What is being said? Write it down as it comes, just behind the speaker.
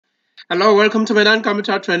Hello, welcome to my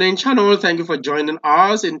computer training channel. Thank you for joining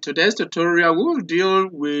us. In today's tutorial, we will deal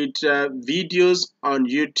with videos on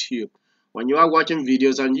YouTube. When you are watching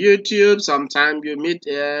videos on YouTube, sometimes you meet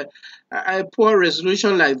a poor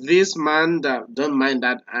resolution like this man that don't mind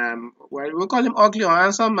that well, we call him ugly or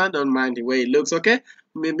handsome man, don't mind the way he looks, okay?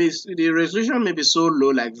 Maybe the resolution may be so low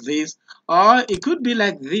like this, or it could be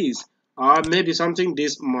like this, or maybe something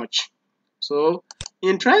this much. So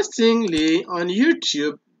interestingly, on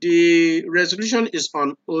YouTube, the resolution is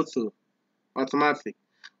on automatic.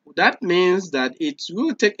 That means that it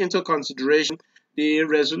will take into consideration the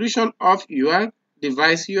resolution of your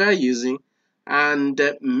device you are using and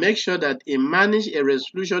make sure that it manage a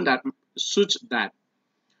resolution that suits that.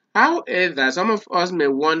 However, some of us may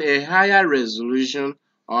want a higher resolution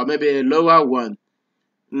or maybe a lower one,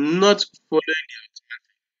 not following it.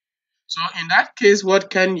 So in that case, what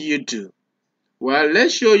can you do? Well,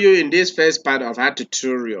 let's show you in this first part of our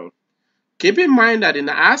tutorial. Keep in mind that in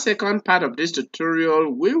our second part of this tutorial,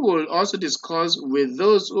 we will also discuss with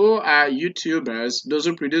those who are YouTubers, those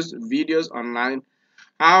who produce videos online,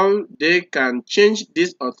 how they can change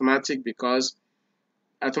this automatic, because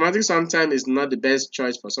automatic sometimes is not the best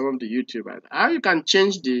choice for some of the YouTubers. How you can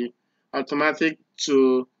change the automatic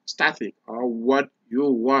to static or what you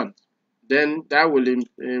want. Then that will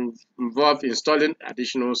involve installing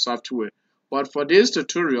additional software. But for this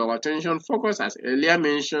tutorial, attention focus, as earlier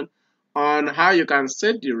mentioned, on how you can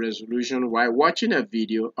set the resolution while watching a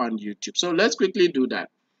video on YouTube. So let's quickly do that.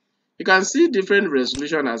 You can see different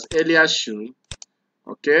resolution as earlier shown.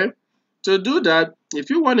 Okay. To do that, if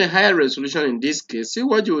you want a higher resolution in this case, see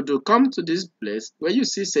what you will do. Come to this place where you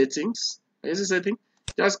see settings. When you see settings,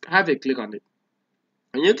 just have a click on it.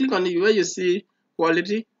 When you click on it, where you see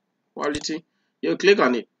quality, you click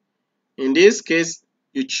on it. In this case,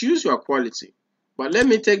 you choose your quality. But let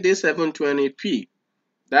me take this 720p.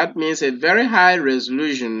 That means a very high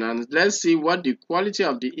resolution, and let's see what the quality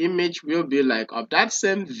of the image will be like of that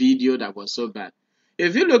same video that was so bad.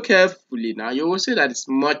 If you look carefully now, you will see that it's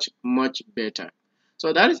much better.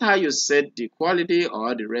 So that is how you set the quality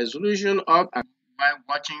or the resolution of while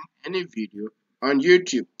watching any video on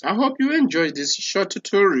YouTube. I hope you enjoyed this short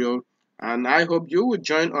tutorial, and I hope you will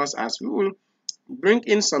join us as we will bring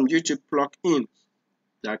in some YouTube plugins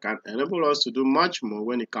that can enable us to do much more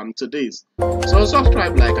when it comes to this. So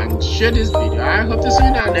subscribe, like, and share this video. I hope to see you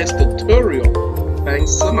in our next tutorial.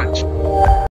 Thanks so much.